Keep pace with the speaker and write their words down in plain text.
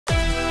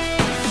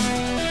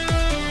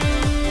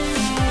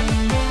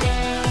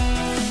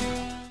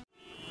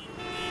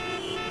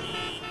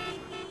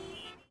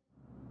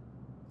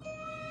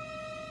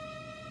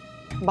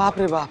बाप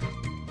रे बाप,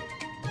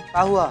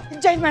 क्या हुआ?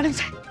 जय मैडम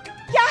साहब,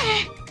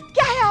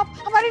 क्या है आप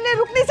हमारे लिए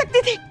रुक नहीं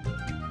सकती थी?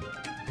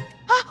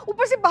 हाँ,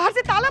 ऊपर से बाहर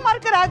से ताला मार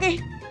कर आ गए।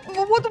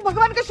 वो तो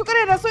भगवान का शुक्र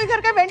है रसोई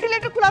घर का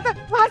वेंटिलेटर खुला था,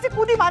 वहां से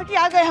कूदी मार के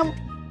आ गए हम।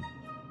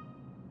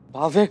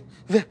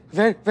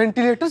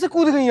 वेंटिलेटर से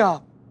कूद गई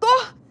आप?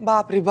 तो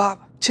बाप रे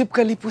बाप,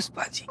 छिपकली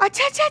पुष्पा जी।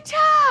 अच्छा,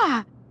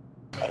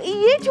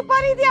 ये छुपा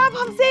रही थी आप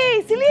हमसे,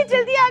 इसीलिए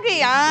जल्दी आ गई।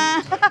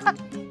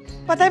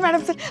 पता है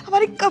मैडम सर,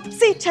 हमारी कब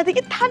से इच्छा थी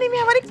कि थाने में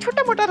हमारा एक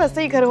छोटा मोटा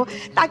रसोई घर हो,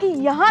 ताकि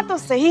यहाँ तो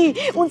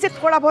सही उनसे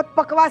थोड़ा बहुत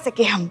पकवा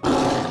सके हम।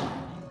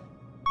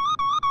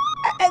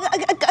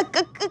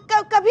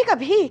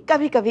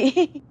 कभी कभी।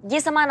 ये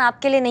सामान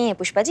आपके लिए नहीं है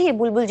पुष्पा जी, ये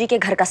बुलबुल जी के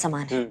घर का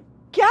सामान है।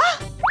 क्या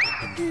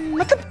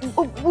मतलब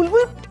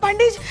बुलबुल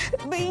पांडे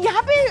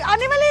यहाँ पे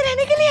आने वाले हैं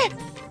रहने के लिए?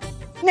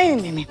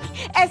 नहीं,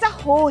 ऐसा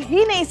हो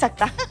ही नहीं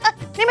सकता।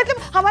 नहीं मतलब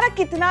हमारा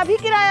कितना भी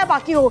किराया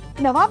बाकी हो,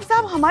 नवाब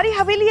साहब हमारी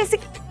हवेली ऐसे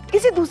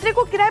किसी दूसरे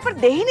को किराए पर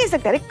दे ही नहीं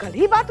सकते। अरे कल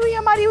ही बात हुई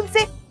हमारी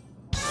उनसे।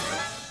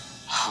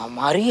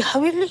 हमारी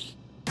हवेली?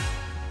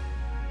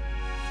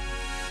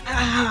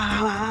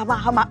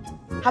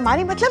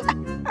 हमारी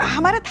मतलब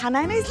हमारा थाना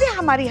है ना, इसलिए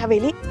हमारी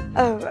हवेली।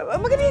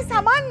 मगर ये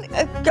सामान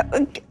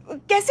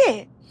कैसे?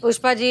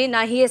 पुष्पा जी,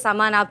 ना ही ये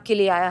सामान आपके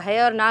लिए आया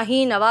है और ना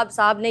ही नवाब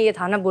साहब ने ये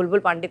थाना बुलबुल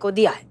पांडे को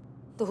दिया है।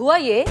 तो हुआ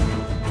ये,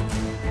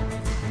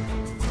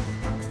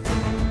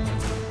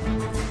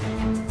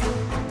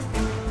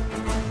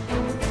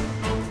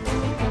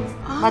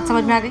 बात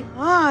समझ में आ गई?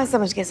 हाँ,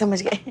 समझ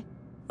गए।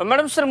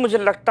 मैडम सर, मुझे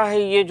लगता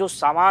है ये जो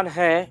सामान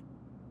है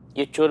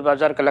ये चोर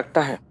बाजार का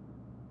लगता है।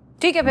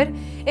 ठीक है,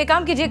 फिर एक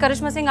काम कीजिए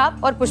करिश्मा सिंह,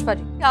 आप और पुष्पा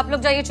जी आप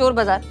लोग जाइए चोर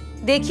बाजार,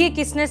 देखिए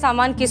किसने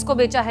सामान किसको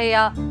बेचा है,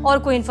 या और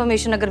कोई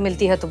इन्फॉर्मेशन अगर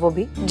मिलती है तो वो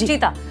भी।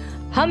 चीता,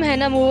 हम है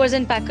ना मूवर्स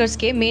एंड पैकर्स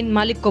के मेन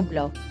मालिक को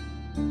बुलाओ,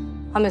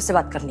 हमें उससे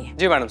बात करनी है।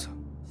 जी मैडम सर।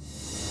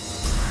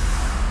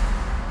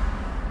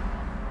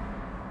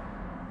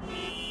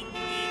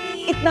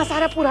 इतना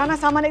सारा पुराना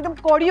सामान एकदम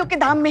कौड़ियों के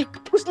दाम में,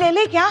 कुछ ले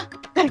ले क्या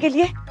घर के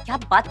लिए? क्या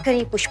बात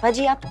करिए पुष्पा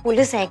जी, आप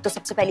पुलिस हैं एक तो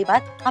सबसे पहली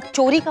बात, आप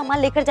चोरी का माल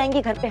लेकर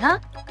जाएंगे घर पे? हाँ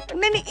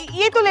नहीं,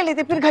 ये तो ले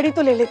लेते, फिर घड़ी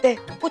तो ले लेते।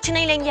 कुछ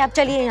नहीं लेंगे, आप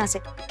चलिए यहाँ से।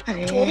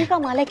 चोरी का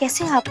माल है,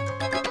 कैसे आप?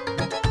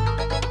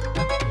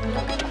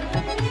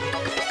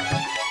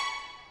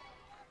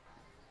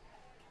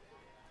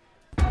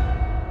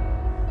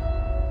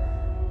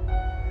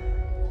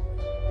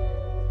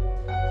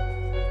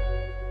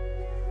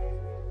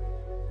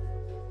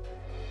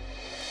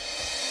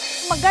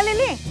 मग्गा ले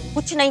ले।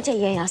 कुछ नहीं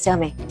चाहिए यहाँ से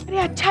हमें। अरे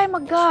अच्छा है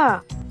मग्गा।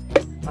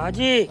 हाँ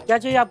जी, क्या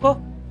चाहिए आपको?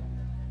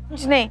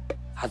 कुछ नहीं।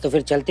 हाँ तो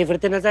फिर चलते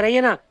फिरते नजर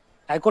आइए ना,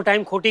 काय को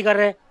टाइम खोटी कर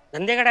रहे हैं,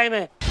 धंधे का टाइम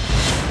है।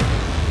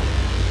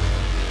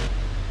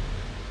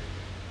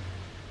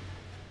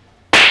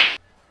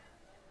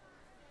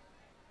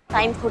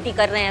 टाइम खोटी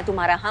कर रहे हैं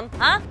तुम्हारा हम?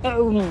 हाँ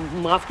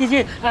माफ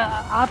कीजिए,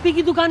 आप ही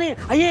की दुकान है,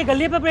 आइए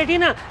गले पे बैठिए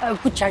ना,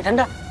 कुछ चाय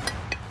ठंडा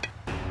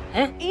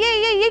है।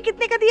 ये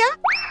कितने का दिया?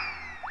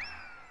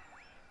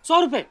 100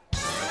 रुपए।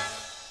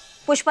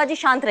 पुष्पा जी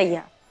शांत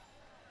रहिए।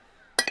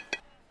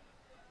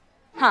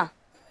 हाँ,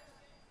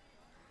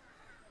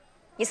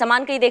 ये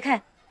सामान कहीं देखा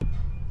है?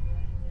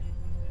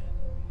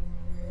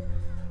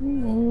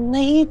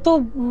 नहीं तो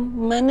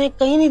मैंने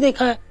कहीं नहीं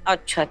देखा है।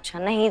 अच्छा,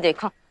 नहीं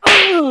देखा।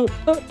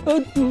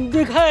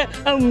 देखा है,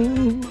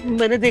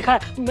 मैंने देखा है,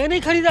 मैंने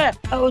ही खरीदा है।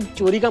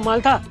 चोरी का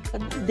माल था,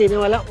 देने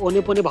वाला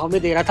औने पौने भाव में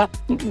दे रहा था।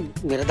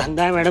 मेरा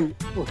धंधा है मैडम।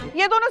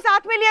 ये दोनों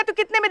साथ में लिया तो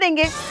कितने में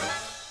देंगे?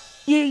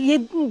 ये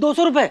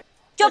 200 रुपए।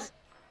 चुप।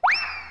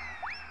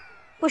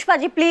 पुष्पा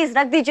जी प्लीज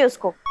रख दीजिए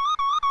उसको।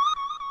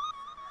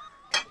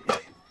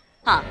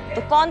 हाँ,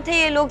 तो कौन थे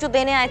ये लोग जो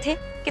देने आए थे?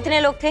 कितने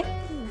लोग थे?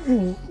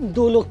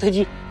 2 लोग थे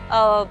जी।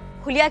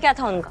 हुलिया क्या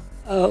था उनका?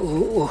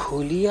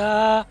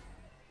 हुलिया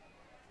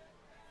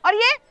और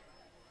ये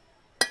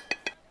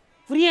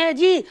फ्री है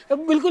जी,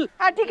 बिल्कुल।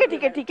 हाँ ठीक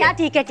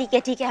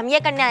है, हम ये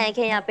करने आए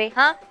थे यहाँ पे।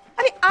 हाँ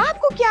अरे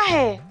आपको क्या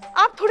है,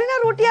 आप थोड़ी ना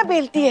रोटियां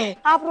बेलती है।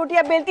 आप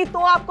रोटियां बेलती तो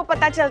आपको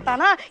पता चलता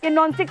ना ये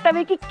नॉनस्टिक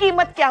तवे की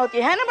कीमत क्या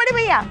होती है ना बड़े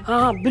भैया?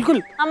 हाँ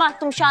बिल्कुल। अम्मा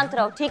तुम शांत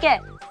रहो, ठीक है?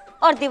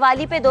 और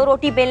दिवाली पे 2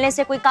 रोटी बेलने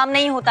से कोई काम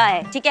नहीं होता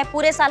है, ठीक है?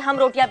 पूरे साल हम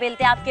रोटियां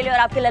बेलते हैं आपके लिए और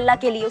आपके लल्ला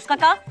के लिए, उसका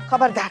काम।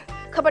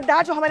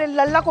 खबरदार जो हमारे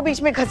लल्ला को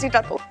बीच में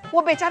घसीटा तो।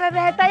 वो बेचारा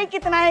रहता ही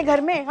कितना है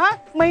घर में, हाँ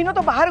महीनों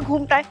तो बाहर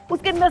घूमता है,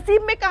 उसके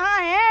नसीब में कहाँ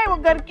है वो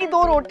घर की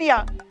 2 रोटियां।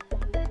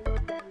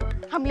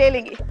 हम ले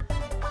लेंगे।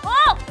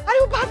 अरे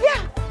वो भाग गया।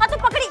 हाँ तो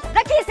पकड़ी,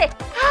 रखिए इसे।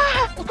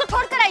 हाँ। उसको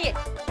छोड़ कर आइए।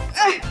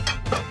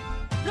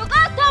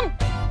 रुको तुम।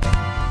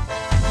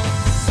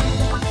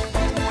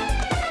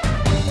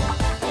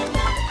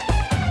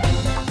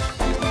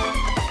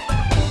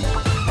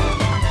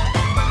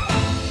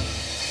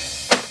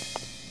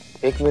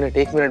 एक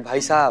मिनट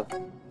भाई साहब,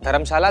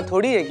 धर्मशाला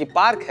थोड़ी है कि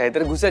पार्क है,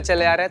 इधर घुसे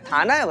चले आ रहे हैं।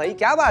 थाना है भाई,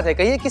 क्या बात है,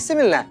 कहिए किससे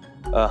मिलना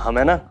है?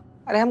 हमें ना।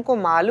 अरे हमको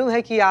मालूम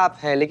है कि आप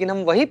हैं, लेकिन हम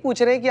वही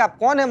पूछ रहे हैं कि आप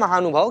कौन है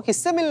महानुभाव,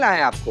 किससे मिलना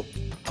है आपको?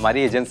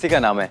 हमारी एजेंसी का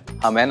नाम है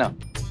हम है ना,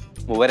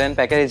 मूवर एंड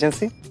पैकर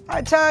एजेंसी।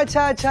 अच्छा,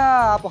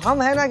 आप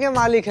हम है ना के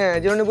मालिक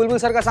हैं जिन्होंने बुलबुल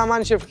सर का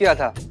सामान शिफ्ट किया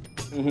था?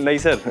 नहीं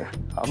सर,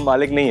 हम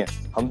मालिक नहीं है,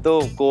 हम तो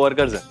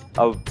कोवर्कर्स हैं।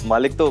 अब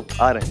मालिक तो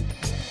आ रहे हैं।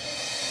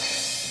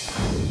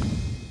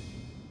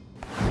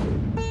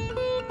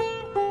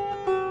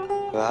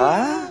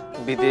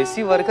 वाह,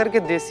 विदेशी वर्कर के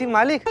देसी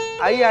मालिक।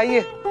 आइए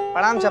आइए,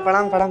 प्रणाम चा,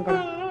 प्रणाम प्रणाम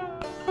प्रणाम।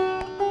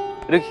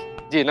 रुकिए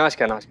जी,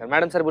 नमस्कार नमस्कार।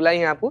 मैडम सर बुलाई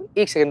हैं आपको,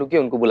 1 सेकंड रुकिए,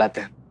 उनको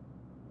बुलाते हैं।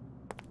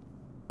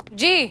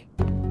 जी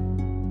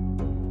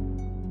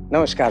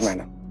नमस्कार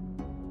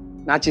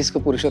मैडम। ना चीज को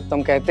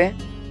पुरुषोत्तम कहते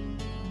हैं।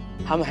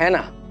 हम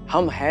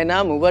है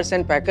ना मूवर्स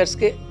एंड पैकर्स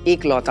के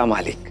एक लौता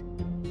मालिक,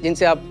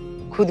 जिनसे आप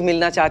खुद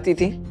मिलना चाहती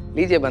थी।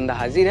 लीजिए, बंदा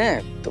हाजिर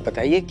है, तो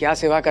बताइए क्या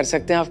सेवा कर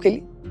सकते हैं आपके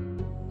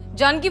लिए।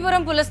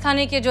 जानकीपुरम पुलिस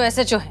थाने के जो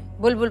SHO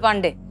हैं बुलबुल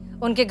पांडे,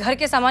 उनके घर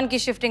के सामान की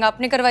शिफ्टिंग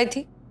आपने करवाई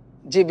थी?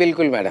 जी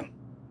बिल्कुल मैडम,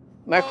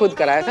 मैं खुद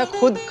कराया था,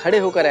 खुद खड़े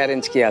होकर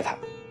अरेंज किया था।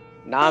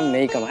 नाम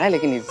नहीं कमाया,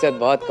 लेकिन इज्जत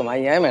बहुत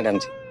कमाई है मैडम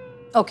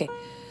जी। ओके,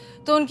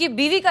 तो उनकी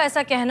बीवी का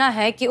ऐसा कहना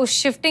है कि उस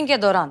शिफ्टिंग के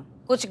दौरान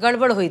कुछ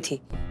गड़बड़ हुई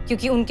थी,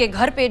 क्योंकि उनके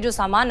घर पे जो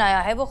सामान आया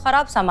है वो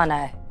खराब सामान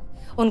आया है।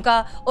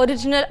 उनका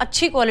ओरिजिनल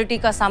अच्छी क्वालिटी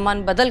का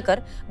सामान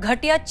बदलकर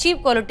घटिया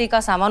चीप क्वालिटी का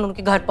सामान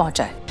उनके घर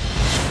पहुंचा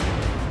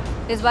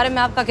है। इस बारे में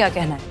आपका क्या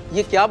कहना है?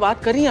 ये क्या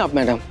बात कर रही हैं आप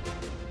मैडम?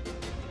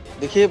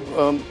 देखिए,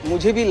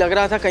 मुझे भी लग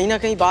रहा था कहीं ना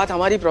कहीं बात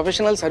हमारी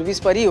प्रोफेशनल सर्विस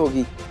पर ही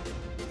होगी,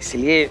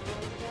 इसलिए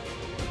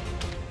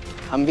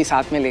हम भी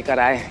साथ में लेकर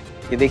आए हैं।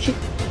 ये देखिए।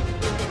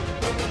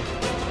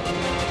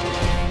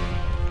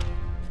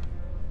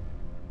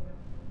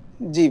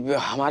 जी,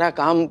 हमारा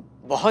काम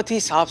बहुत ही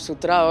साफ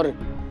सुथरा और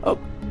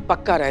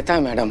पक्का रहता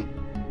है मैडम।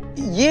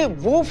 ये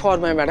वो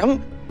फॉर्म है मैडम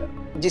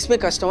जिसमें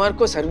कस्टमर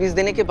को सर्विस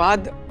देने के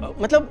बाद,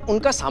 मतलब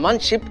उनका सामान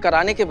शिफ्ट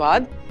कराने के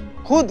बाद,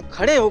 खुद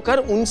खड़े होकर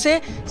उनसे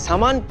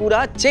सामान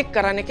पूरा चेक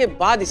कराने के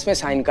बाद इसमें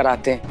साइन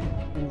कराते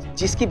हैं।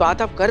 जिसकी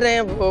बात आप कर रहे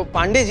हैं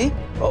पांडे जी,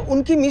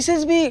 उनकी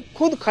मिसेज भी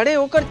खुद खड़े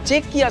होकर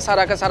चेक किया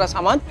सारा का सारा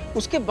सामान,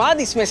 उसके बाद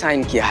इसमें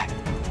साइन किया है।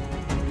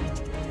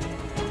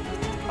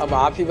 अब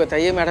आप ही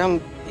बताइए मैडम,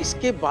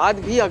 इसके बाद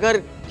भी अगर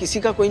किसी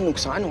का कोई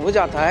नुकसान हो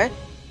जाता है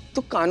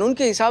तो कानून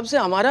के हिसाब से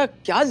हमारा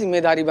क्या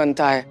जिम्मेदारी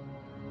बनता है?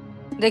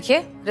 देखिए,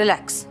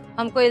 रिलैक्स,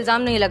 हम कोई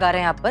इल्जाम नहीं लगा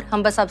रहे हैं आप पर,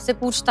 हम बस आपसे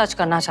पूछताछ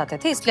करना चाहते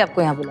थे, इसलिए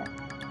आपको यहाँ बुलाया।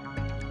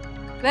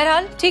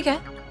 बहरहाल ठीक है,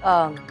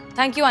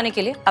 थैंक यू आने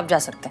के लिए, आप जा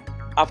सकते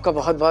हैं। आपका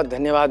बहुत बहुत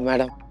धन्यवाद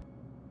मैडम।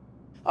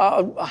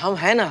 हम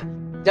है ना,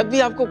 जब भी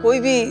आपको कोई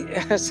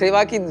भी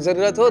सेवा की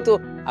जरूरत हो तो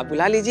आप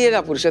बुला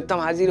लीजिएगा, पुरुषोत्तम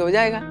हाजिर हो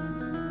जाएगा।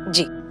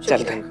 जी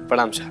चलते हैं।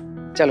 प्रणाम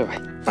साहब। चलो भाई,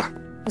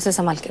 उसे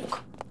संभाल के रखो।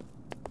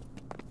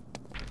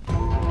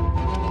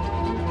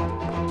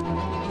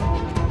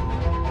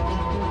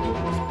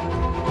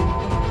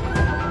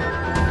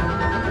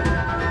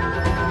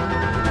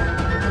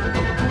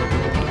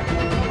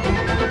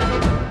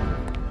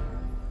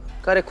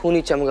 करे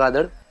खूनी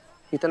चमगादड़,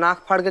 इतना आँख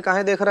फाड़ के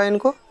काहे देख रहा है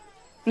इनको?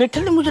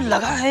 निठल, मुझे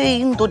लगा है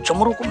इन दो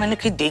चमरों को मैंने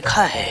कहीं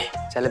देखा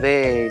है। चल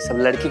बे, सब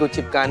लड़की को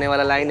चिपकाने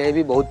वाला लाइन है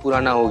भी बहुत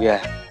पुराना हो गया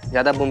है।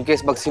 ज्यादा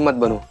बुमकेश बख्शी मत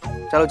बनो।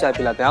 चलो चाय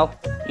पिलाते हैं, आओ।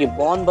 ये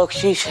बॉन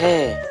बख्शीश है,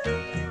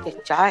 ये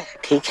चाय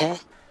ठीक है।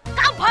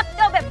 कहाँ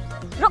भागते हो बे?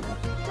 रुक,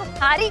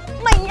 तुम्हारी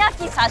मैया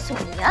की सासू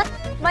यार,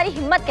 तुम्हारी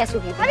हिम्मत कैसे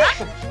हुई?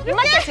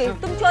 हिम्मत कैसे हुई?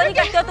 तुम चोरी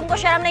करते हो, तुमको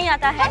शर्म नहीं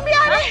आता है?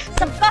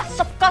 सबका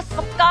सबका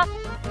सबका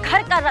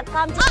घर का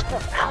काम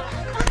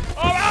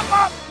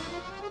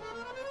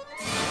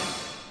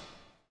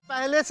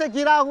पहले से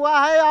गिरा हुआ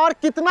है और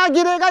कितना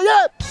गिरेगा ये?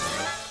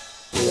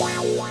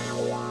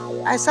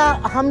 ऐसा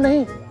हम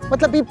नहीं,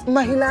 मतलब ये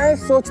महिलाएं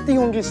सोचती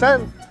होंगी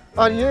सर।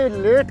 और ये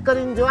लेट कर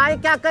एंजॉय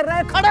क्या कर रहे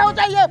हैं? खड़े हो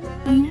जाइए,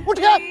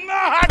 उठिए।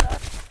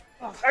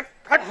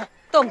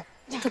 तुम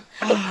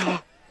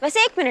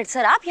वैसे 1 मिनट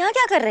सर, आप यहाँ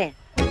क्या कर रहे हैं?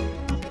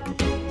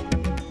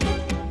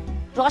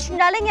 रोशनी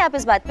डालेंगे आप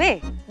इस बात पे?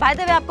 बाय द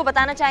वे आपको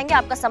बताना चाहेंगे,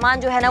 आपका सामान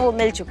जो है ना वो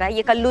मिल चुका है।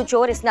 ये कल्लू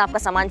चोर, इसने आपका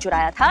सामान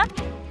चुराया था,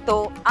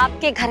 तो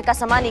आपके घर का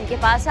सामान इनके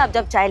पास है, आप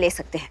जब चाय ले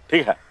सकते हैं।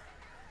 ठीक है।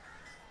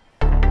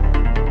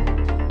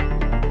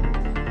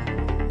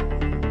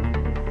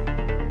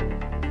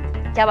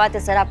 क्या बात है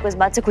सर, आपको इस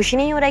बात से खुशी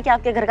नहीं हो रहा है कि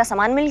आपके घर का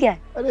सामान मिल गया है?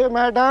 अरे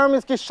मैडम,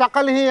 इसकी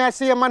शक्ल ही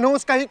ऐसी है,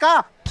 मनहूस कहीं का।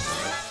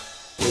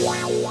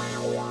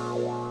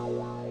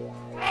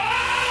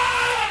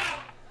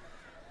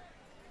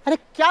 अरे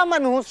क्या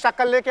मनहूस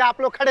शक्ल लेके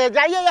आप लोग खड़े,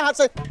 जाइए यहाँ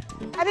से।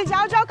 अरे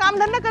जाओ जाओ, काम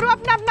धंधा करो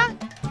अपना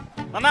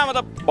अपना। ना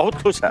मतलब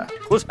बहुत खुश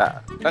है,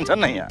 टेंशन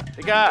नहीं है।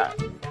 ठीक है,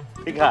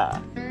 ठीक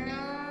है।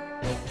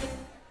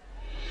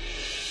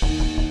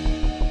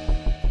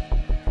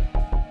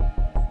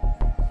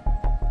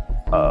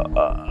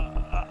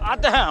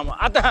 आते हैं हम,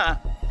 आते हैं।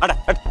 हट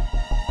हट।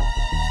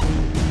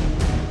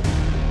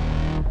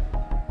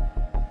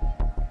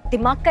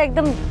 दिमाग का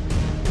एकदम।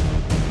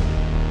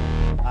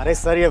 अरे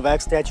सर, ये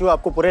वैक्स स्टैचू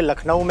आपको पूरे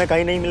लखनऊ में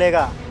कहीं नहीं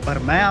मिलेगा, पर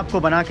मैं आपको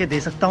बना के दे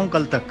सकता हूँ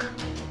कल तक।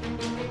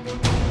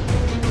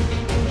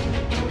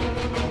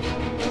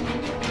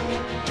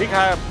 ठीक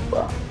है,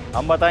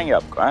 हम बताएंगे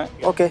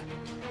आपको। Okay,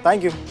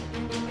 thank you.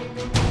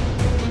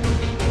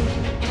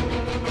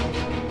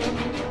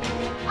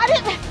 अरे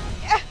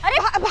अरे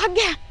भाग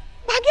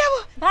गया वो।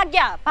 भाग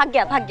गया,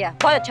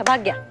 बहुत अच्छा,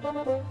 भाग गया।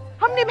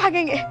 हम नहीं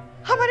भागेंगे,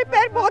 हमारे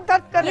पैर बहुत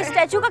दर्द कर रहे हैं। ये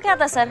स्टैचू का क्या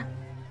था सर?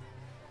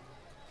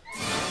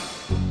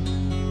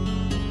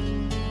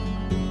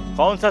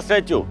 कौन सा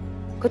स्टैचू?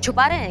 कुछ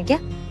छुपा रहे हैं क्या?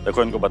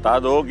 देखो इनको बता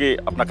दो कि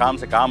अपना काम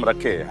से काम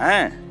रखे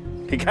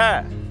हैं, ठीक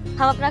है?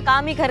 हम अपना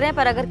काम ही कर रहे हैं,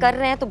 पर अगर कर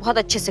रहे हैं तो बहुत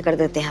अच्छे से कर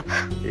देते हैं आप।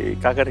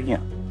 क्या कर रही हैं?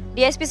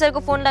 डीएसपी सर को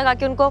फोन लगा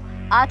के उनको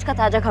आज का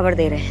ताजा खबर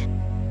दे रहे हैं।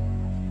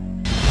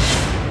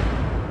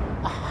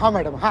 हाँ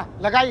मैडम, हाँ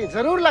लगाइए,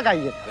 जरूर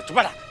लगाइए।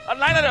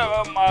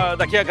 नहीं,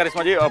 देखिए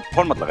करिश्मा जी,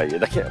 फोन मत लगाइए,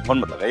 देखिए फोन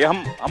मत लगाइए,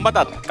 हम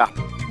बताते हैं। कहा?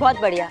 बहुत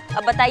बढ़िया,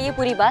 अब बताइए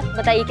पूरी बात,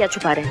 बताइए क्या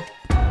छुपा रहे हैं।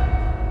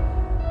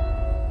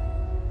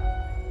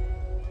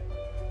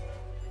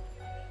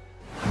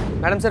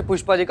 मैडम सर,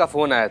 पुष्पा जी का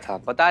फोन आया था,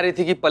 बता रही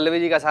थी कि पल्लवी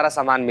जी का सारा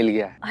सामान मिल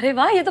गया है। अरे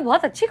वाह, ये तो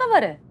बहुत अच्छी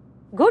खबर है।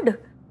 गुड।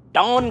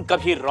 डॉन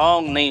कभी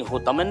रॉन्ग नहीं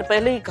होता, मैंने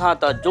पहले ही कहा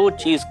था, जो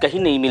चीज कहीं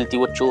नहीं मिलती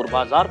वो चोर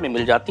बाजार में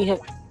मिल जाती है।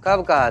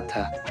 कब कहा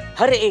था?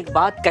 हर एक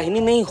बात कहनी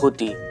नहीं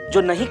होती,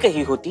 जो नहीं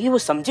कही होती है वो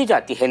समझी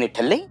जाती है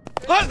निठल्ले। अरे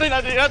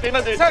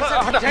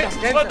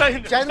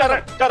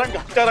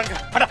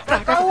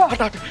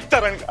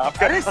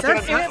सर,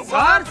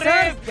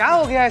 क्या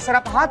हो गया है सर,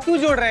 आप हाथ क्यों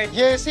जोड़ रहे हैं?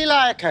 ये इसी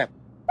लायक है।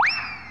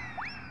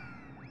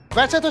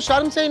 वैसे तो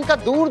शर्म से इनका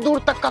दूर दूर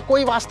तक का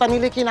कोई वास्ता नहीं,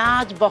 लेकिन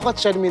आज बहुत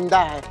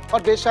शर्मिंदा है।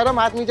 और बेशर्म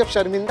आदमी जब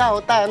शर्मिंदा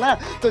होता है ना,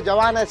 तो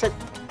जवान ऐसे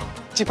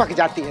चिपक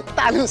जाती है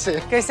तालू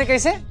से। कैसे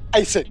कैसे?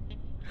 ऐसे।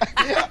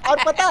 और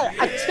पता है,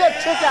 अच्छे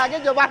अच्छे के आगे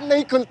जबान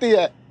नहीं खुलती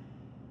है।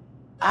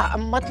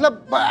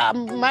 मतलब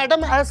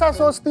मैडम ऐसा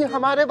सोचती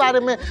हमारे बारे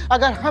में,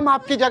 अगर हम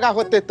आपकी जगह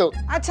होते तो।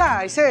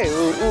 अच्छा, ऐसे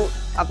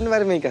अपने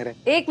बारे में ही कह रहे।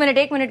 एक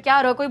मिनट, क्या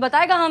हो रहा है? कोई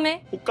बताएगा हमें?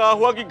 क्या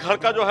हुआ कि घर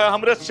का जो है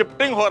हमरे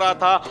शिफ्टिंग हो रहा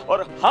था,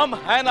 और हम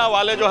है ना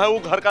वाले जो है वो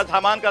घर का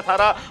सामान का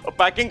सारा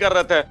पैकिंग कर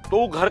रहे थे, तो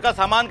वो घर का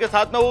सामान के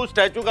साथ में वो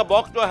स्टैचू का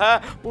बॉक्स जो है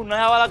वो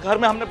नया वाला घर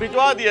में हमने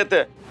भिजवा दिए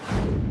थे।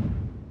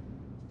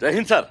 जय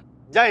हिंद सर।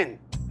 जय हिंद।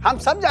 हम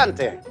सब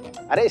जानते हैं।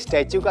 अरे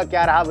स्टैचू का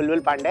क्या रहा बुलबुल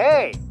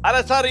पांडे?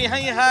 अरे सर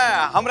यही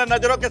है, हमारे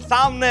नजरों के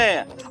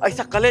सामने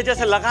ऐसा कले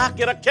जैसे लगा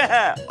के रखे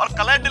हैं, और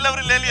कले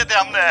डिलीवरी ले लिए थे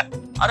हमने।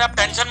 अरे आप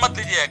टेंशन मत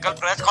लीजिए, कल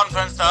प्रेस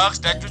कॉन्फ्रेंस तक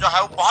स्टैचू जो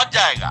है वो पहुंच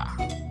जाएगा।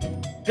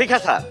 ठीक है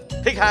सर,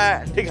 ठीक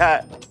है, ठीक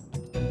है।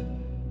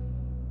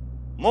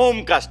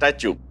 मोम का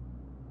स्टैचू।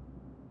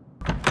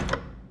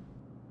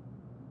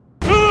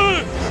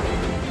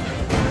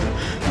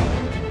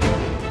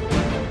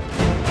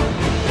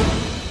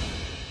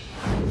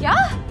 क्या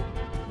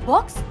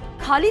बॉक्स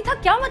खाली था?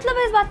 क्या मतलब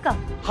है इस बात का?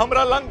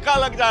 हमरा लंका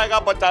लग जाएगा,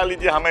 बचा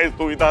लीजिए हमें इस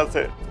दुविधा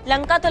से।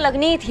 लंका तो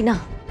लगनी ही थी ना।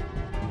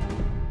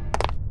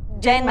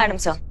 जय मैडम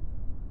सर।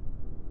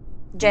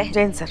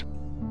 जय सर।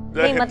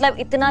 नहीं मतलब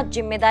इतना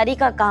जिम्मेदारी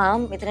का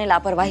काम इतने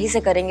लापरवाही से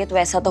करेंगे तो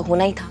ऐसा तो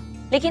होना ही था,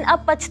 लेकिन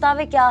अब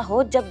पछतावे क्या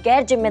हो जब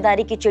गैर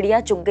जिम्मेदारी की चिड़िया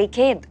चुग गई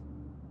खेत।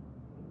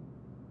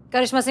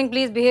 करिश्मा सिंह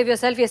प्लीज बिहेव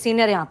योरसेल्फ, ये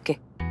सीनियर है आपके।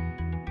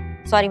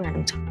 Sorry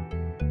madam sir.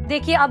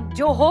 देखिए अब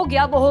जो हो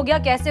गया वो हो गया,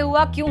 कैसे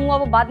हुआ क्यों हुआ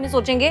वो बाद में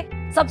सोचेंगे।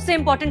 सबसे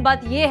इम्पोर्टेंट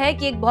बात ये है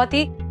कि एक बहुत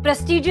ही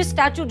प्रेस्टिजियस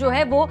स्टैचू जो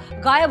है वो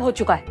गायब हो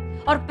चुका है,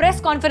 और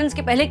प्रेस कॉन्फ्रेंस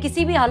के पहले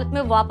किसी भी हालत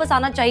में वापस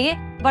आना चाहिए,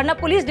 वरना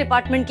पुलिस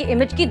डिपार्टमेंट की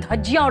इमेज की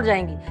धज्जियां उड़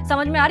जाएंगी।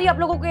 समझ में आ रही है आप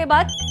लोगों को ये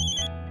बात?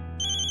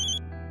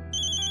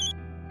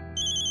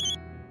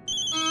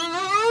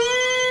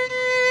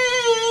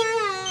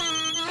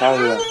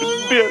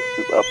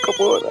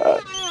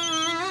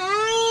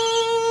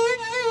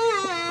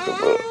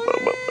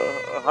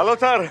 Hello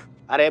sir.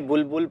 अरे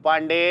बुलबुल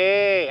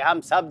पांडे, हम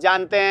सब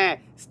जानते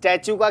हैं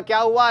स्टैचू का क्या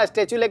हुआ।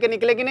 स्टैचू लेके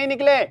निकले कि नहीं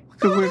निकले?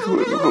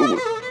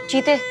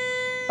 चीते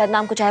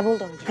बदनाम को चाय बोल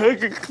दो।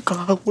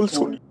 कहाँ बोल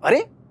सुनी?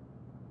 अरे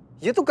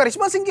ये तो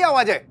करिश्मा सिंह की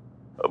आवाज है।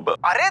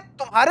 अरे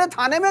तुम्हारे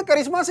थाने में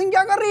करिश्मा सिंह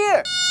क्या कर रही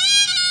है?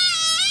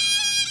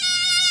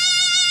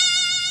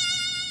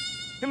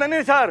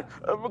 नहीं सर,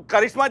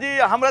 करिश्मा जी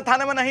हमारे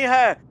थाने में नहीं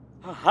है,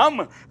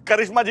 हम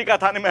करिश्मा जी का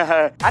थाने में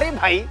है। अरे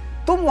भाई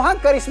तुम वहाँ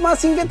करिश्मा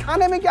सिंह के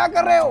थाने में क्या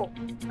कर रहे हो?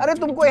 अरे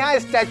तुमको यहाँ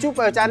स्टैचू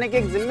पहुँचाने की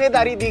एक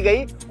जिम्मेदारी दी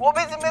गई, वो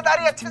भी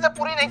जिम्मेदारी अच्छे से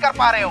पूरी नहीं कर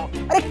पा रहे हो।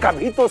 अरे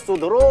कभी तो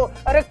सुधरो।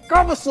 अरे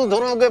कब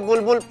सुधरोगे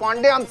बुलबुल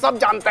पांडे, हम सब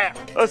जानते हैं।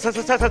 Sir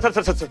sir sir sir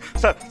sir sir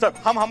sir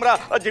हम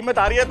हमारा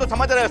जिम्मेदारी है तो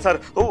समझ रहे हैं सर।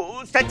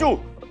 स्टैचू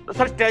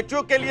सर,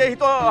 स्टैचू के लिए ही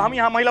तो हम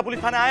यहाँ महिला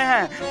पुलिस थाने आए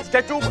हैं।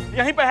 स्टैचू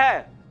यहीं पे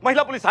है,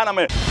 महिला पुलिस थाना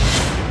में।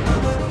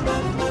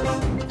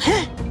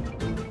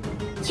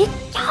 ये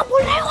क्या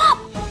बोल रहे हो आप?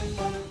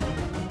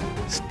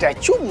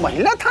 स्टैचू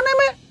महिला थाने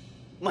में?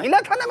 महिला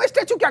थाने में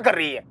स्टैचू क्या कर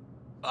रही है?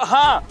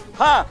 हाँ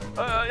हाँ,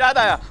 याद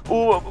आया।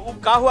 वो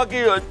क्या हुआ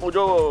कि वो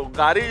जो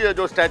गाड़ी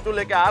जो स्टैचू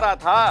लेके आ रहा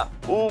था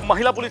वो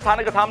महिला पुलिस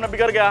थाने के सामने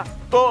बिगड़ गया,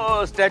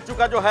 तो स्टैचू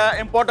का जो है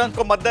इम्पोर्टेंस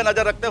को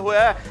मद्देनजर रखते हुए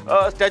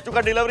स्टैचू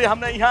का डिलीवरी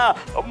हमने यहाँ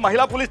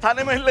महिला पुलिस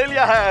थाने में ले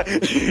लिया है।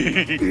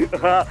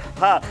 हाँ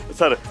हाँ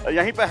सर,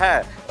 यहीं पे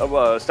है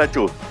अब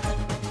स्टैचू।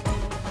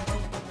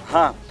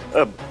 हाँ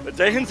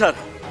जय हिंद सर।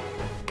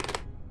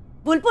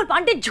 बुलबुल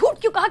पांडे झूठ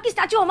क्यों कहा कि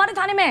स्टैचू हमारे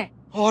थाने में है?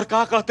 और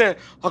क्या कहते,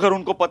 अगर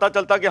उनको पता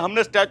चलता कि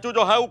हमने स्टैचू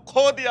जो है वो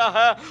खो दिया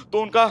है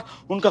तो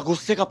उनका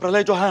गुस्से का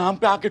प्रलय जो है हम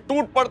पे आके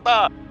टूट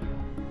पड़ता।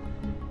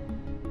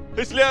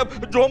 इसलिए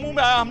जो मुंह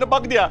में आया हमने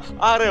बक दिया।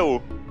 आ रहे हो?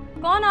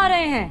 कौन आ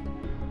रहे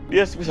हैं?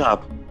 डीएसपी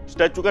साहब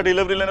स्टैचू का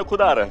डिलीवरी लेने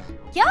खुद आ रहे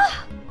हैं। क्या?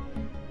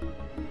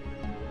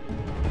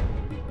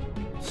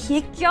 ये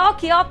क्या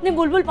किया आपने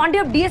बुलबुल पांडे?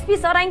 अब डीएसपी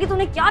सर आएंगे तो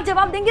उन्हें क्या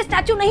जवाब देंगे?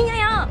 स्टैचू नहीं है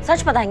यहाँ।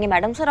 सच बताएंगे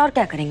मैडम सर, और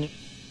क्या करेंगे?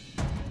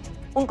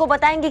 उनको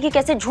बताएंगे कि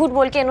कैसे झूठ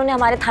बोल के इन्होंने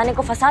हमारे थाने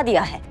को फंसा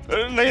दिया है।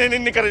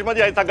 नहीं करिश्मा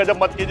जी, ऐसा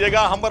गजब मत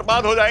कीजिएगा, हम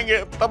बर्बाद हो जाएंगे,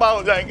 तबाह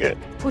हो जाएंगे।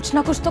 कुछ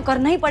ना कुछ तो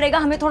करना ही पड़ेगा,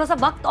 हमें थोड़ा सा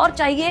वक्त और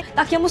चाहिए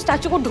ताकि हम उस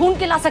स्टैचू को ढूंढ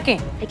के ला सकें।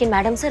 लेकिन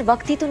मैडम सर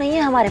वक्त ही तो नहीं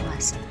है हमारे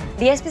पास।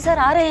 डीएसपी सर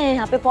आ रहे हैं,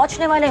 यहाँ पे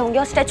पहुंचने वाले होंगे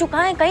और स्टैचू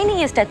कहाँ है? कहीं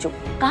नहीं है स्टैचू।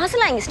 कहाँ से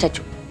लाएंगे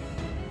स्टैचू?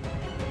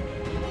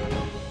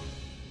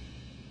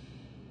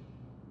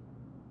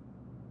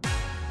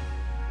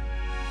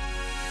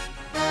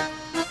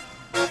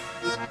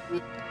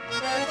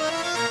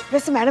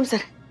 वैसे मैडम सर,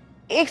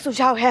 एक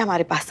सुझाव है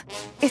हमारे पास,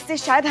 इससे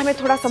शायद हमें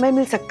थोड़ा समय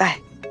मिल सकता है।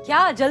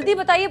 क्या? जल्दी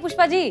बताइए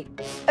पुष्पा जी।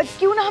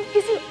 क्यों ना हम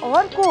किसी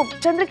और को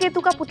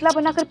चंद्रकेतु का पुतला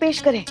बनाकर पेश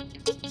करें।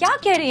 क्या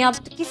कह रही हैं आप?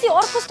 किसी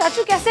और को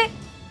स्टैचू कैसे?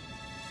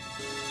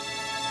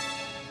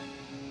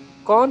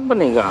 कौन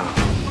बनेगा?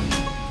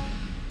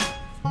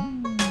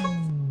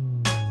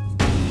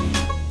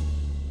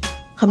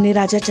 हमने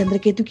राजा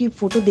चंद्रकेतु की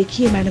फोटो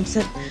देखी है मैडम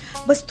सर,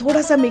 बस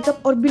थोड़ा सा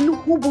मेकअप और बिल्लू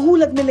हूबहू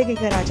लगने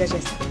लगेगा राजा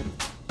जैसा।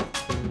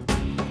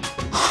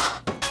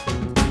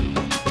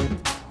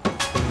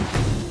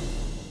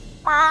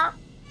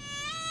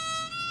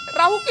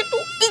 राहु केतु,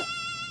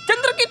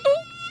 चंद्र केतु,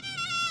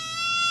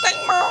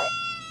 नहीं माँ।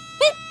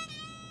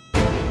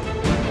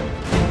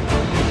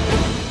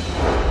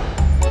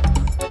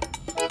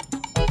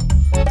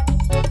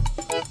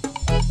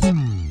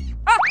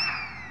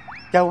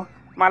 क्या हुआ?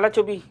 माला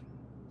चुभी।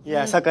 ये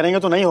ऐसा करेंगे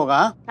तो नहीं होगा।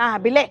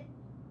 हाँ बिले,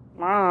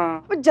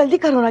 माँ जल्दी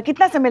करो ना,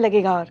 कितना समय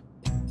लगेगा? और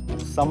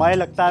समय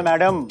लगता है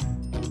मैडम,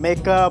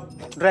 मेकअप,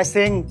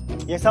 ड्रेसिंग,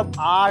 ये सब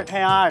आर्ट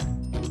है, आर्ट।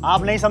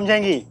 आप नहीं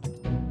समझेंगी।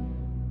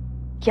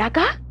 क्या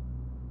कहा?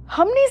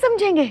 हम नहीं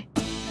समझेंगे?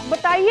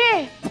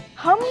 बताइए,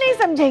 हम नहीं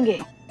समझेंगे?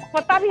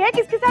 पता भी है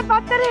किसके साथ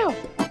बात कर रहे हो?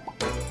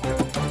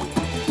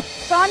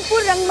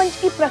 कानपुर रंगमंच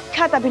की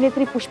प्रख्यात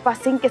अभिनेत्री पुष्पा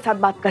सिंह के साथ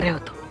बात कर रहे हो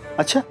तो?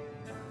 अच्छा,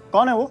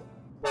 कौन है वो?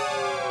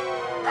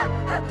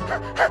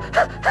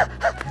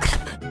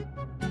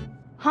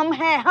 हम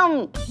हैं,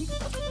 हम।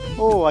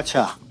 ओह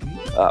अच्छा।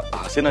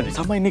 हसीना जी,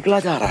 समय निकला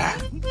जा रहा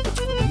है।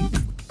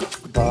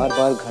 बार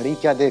बार घड़ी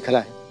क्या देख रहा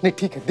है? नहीं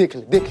ठीक है, देख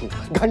ले,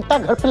 घंटा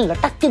घर पे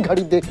लटक के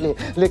घड़ी देख ले,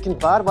 लेकिन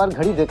बार बार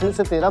घड़ी देखने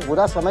से तेरा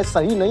बुरा समय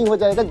सही नहीं हो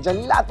जाएगा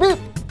जल्लाद।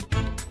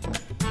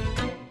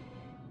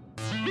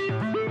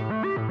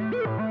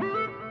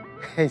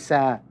 ऐसा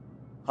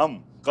हम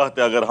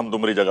कहते अगर हम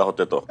तुम्हारी जगह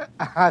होते तो।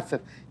 हाँ सर,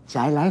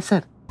 चाय लाए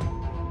सर?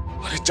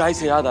 अरे चाय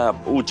से याद आया,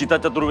 उचिता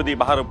चतुर्वेदी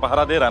बाहर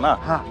पहरा दे रहा ना।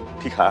 हाँ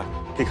ठीक है,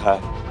 ठीक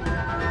है।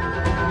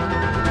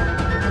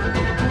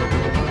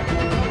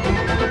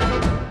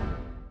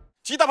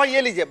 चीता भाई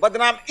ये लीजिए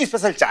बदनाम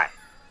स्पेशल चाय।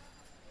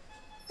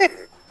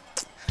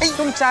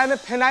 तुम चाय में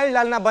फिनाइल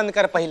डालना बंद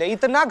कर पहले,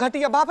 इतना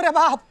घटिया, बाप रे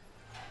बाप।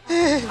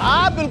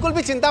 आप बिल्कुल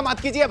भी चिंता मत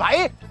कीजिए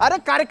भाई, अरे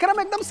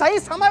कार्यक्रम एकदम सही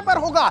समय पर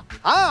होगा।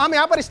 हाँ, हम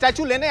यहाँ पर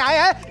स्टैचू लेने आए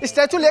हैं,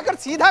 स्टैचू लेकर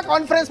सीधा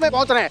कॉन्फ्रेंस में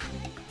पहुंच रहे हैं।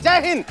 जय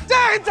हिंद।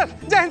 जय हिंद सर,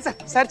 जय हिंद सर।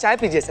 सर चाय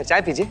पीजिए, सर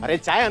चाय पीजिए। अरे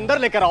चाय अंदर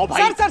लेकर आओ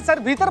भाई। सर सर सर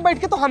भीतर बैठ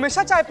के तो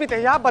हमेशा चाय पीते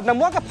हैं, यहाँ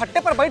बदनमुआ के फट्टे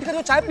पर बैठ कर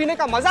जो चाय पीने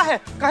का मजा है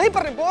कहीं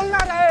पर नहीं, बोल ना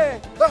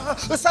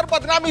रहे। सर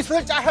बदनाम इसमें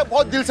चाय है,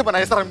 बहुत दिल से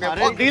बनाई सर हमने।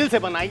 अरे दिल से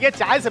बनाइए,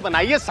 चाय से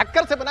बनाइए,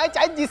 शक्कर से बनाइए,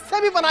 चाय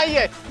जिससे भी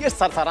बनाइए। ये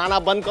सरसराना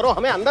बंद करो,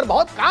 हमें अंदर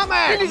बहुत काम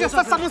है।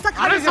 सर समोसा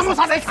खा लीजिए।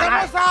 समोसा नहीं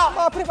खाना।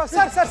 बाप रे बाप।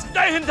 सर सर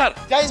जय हिंद सर।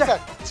 जय हिंद सर।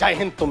 जय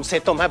हिंद। तुमसे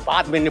तो मैं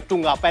बाद में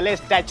निपटूंगा, पहले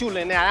स्टैचू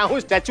लेने आया हूँ,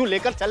 स्टैचू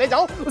लेकर चले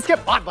जाऊँ, उसके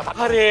बाद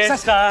बता। अरे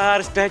सर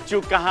स्टैचू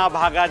कहाँ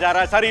भागा जा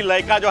रहा है? सर ये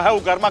लड़का जो है वो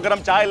गर्मा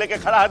गर्म चाय लेके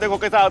खड़ा है, देखो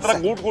कैसा अदरक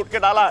घूट घूट के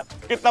डाला है,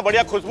 कितना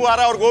बढ़िया खुशबू आ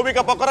रहा है। और गोभी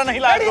का पकौड़ा नहीं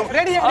लाया तुम?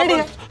 रेडी है, रेडी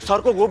है।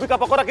 सर को गोभी का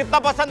पकौड़ा कितना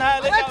पसंद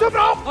है। चुप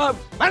रहो,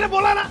 मैंने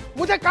बोला ना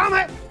मुझे काम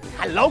है।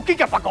 लौकी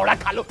का पकौड़ा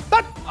खा लो।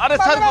 अरे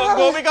सर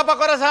गोभी का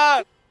पकौड़ा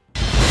सर।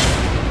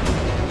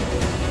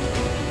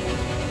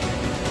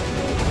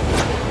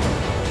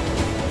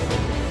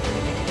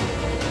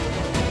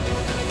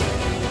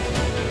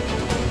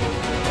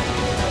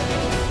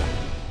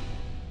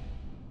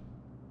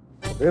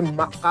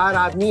 मक्कार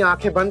आदमी,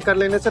 आंखें बंद कर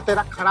लेने से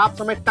तेरा खराब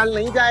समय टल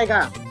नहीं जाएगा।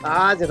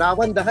 आज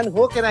रावण दहन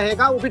हो के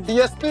रहेगा, वो भी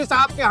डीएसपी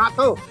साहब के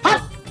हाथों।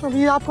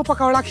 अभी आपको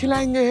पकौड़ा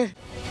खिलाएंगे।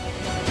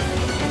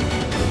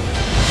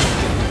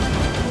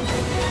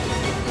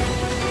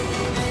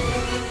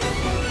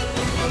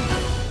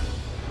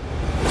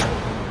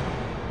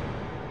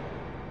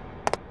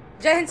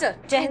 जय हिंद सर।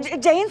 जय हिंद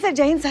सर,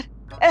 जय हिंद सर।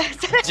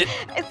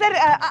 सर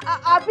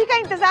आप ही का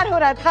इंतजार हो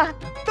रहा था।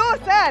 तो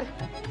सर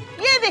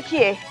ये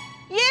देखिए,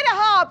 ये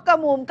रहा आपका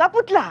मोम का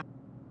पुतला।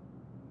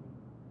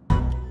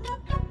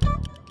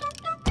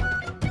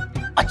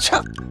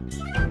 अच्छा,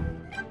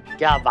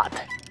 क्या बात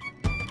है,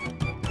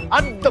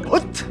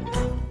 अद्भुत,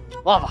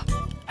 वाह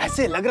वाह।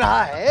 ऐसे लग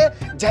रहा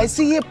है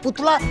जैसे ये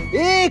पुतला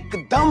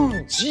एकदम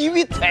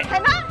जीवित है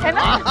ना? है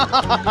ना?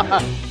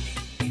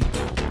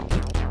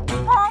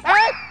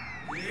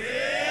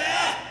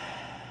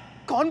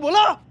 कौन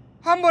बोला?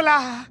 हम बोला।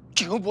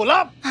 क्यों बोला?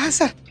 हाँ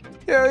सर,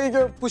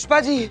 ये पुष्पा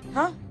जी,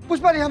 हाँ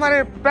पुष्पा जी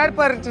हमारे पैर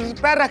पर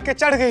पैर रख के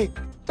चढ़ गई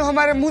तो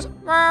हमारे मुंह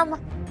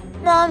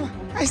माम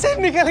ऐसे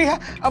ही निकल गया।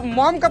 अब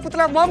मॉम का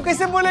पुतला मॉम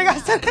कैसे बोलेगा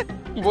सर?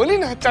 बोली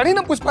ना, चढ़ी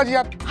ना पुष्पा जी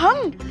आप। हम?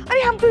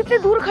 अरे हम तो इतने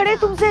दूर खड़े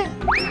तुमसे।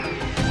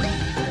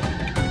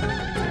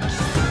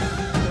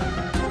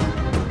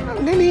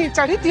 नहीं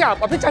चढ़ी थी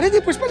आप, अभी चढ़ी थी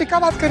पुष्पा जी, क्या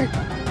बात करें?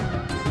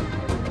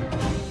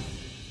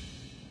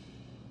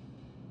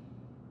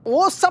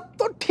 वो सब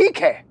तो ठीक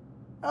है,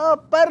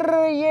 पर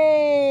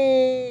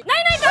ये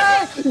नहीं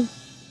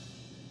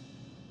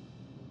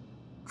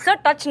सर,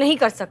 टच नहीं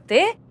कर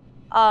सकते।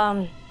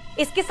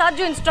 इसके साथ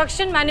जो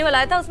इंस्ट्रक्शन मैनुअल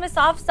आया था उसमें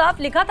साफ साफ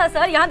लिखा था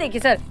सर, यहाँ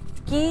देखिए सर,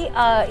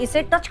 कि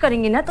इसे टच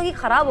करेंगे ना तो ये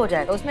खराब हो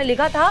जाएगा। उसमें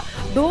लिखा था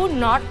डू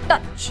नॉट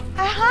टच।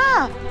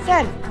 हाँ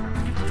सर।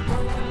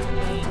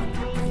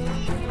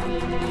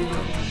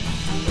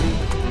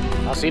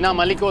 हसीना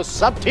मलिक को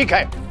सब ठीक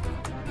है,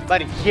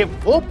 पर ये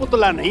वो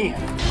पुतला नहीं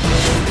है।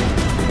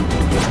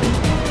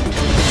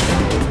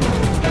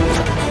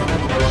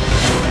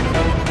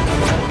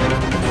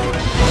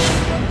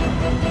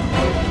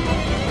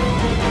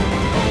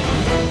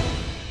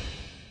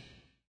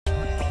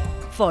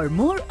 For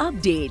more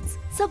updates,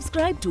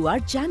 subscribe to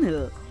our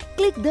channel,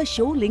 click the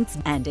show links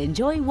and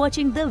enjoy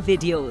watching the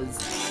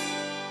videos.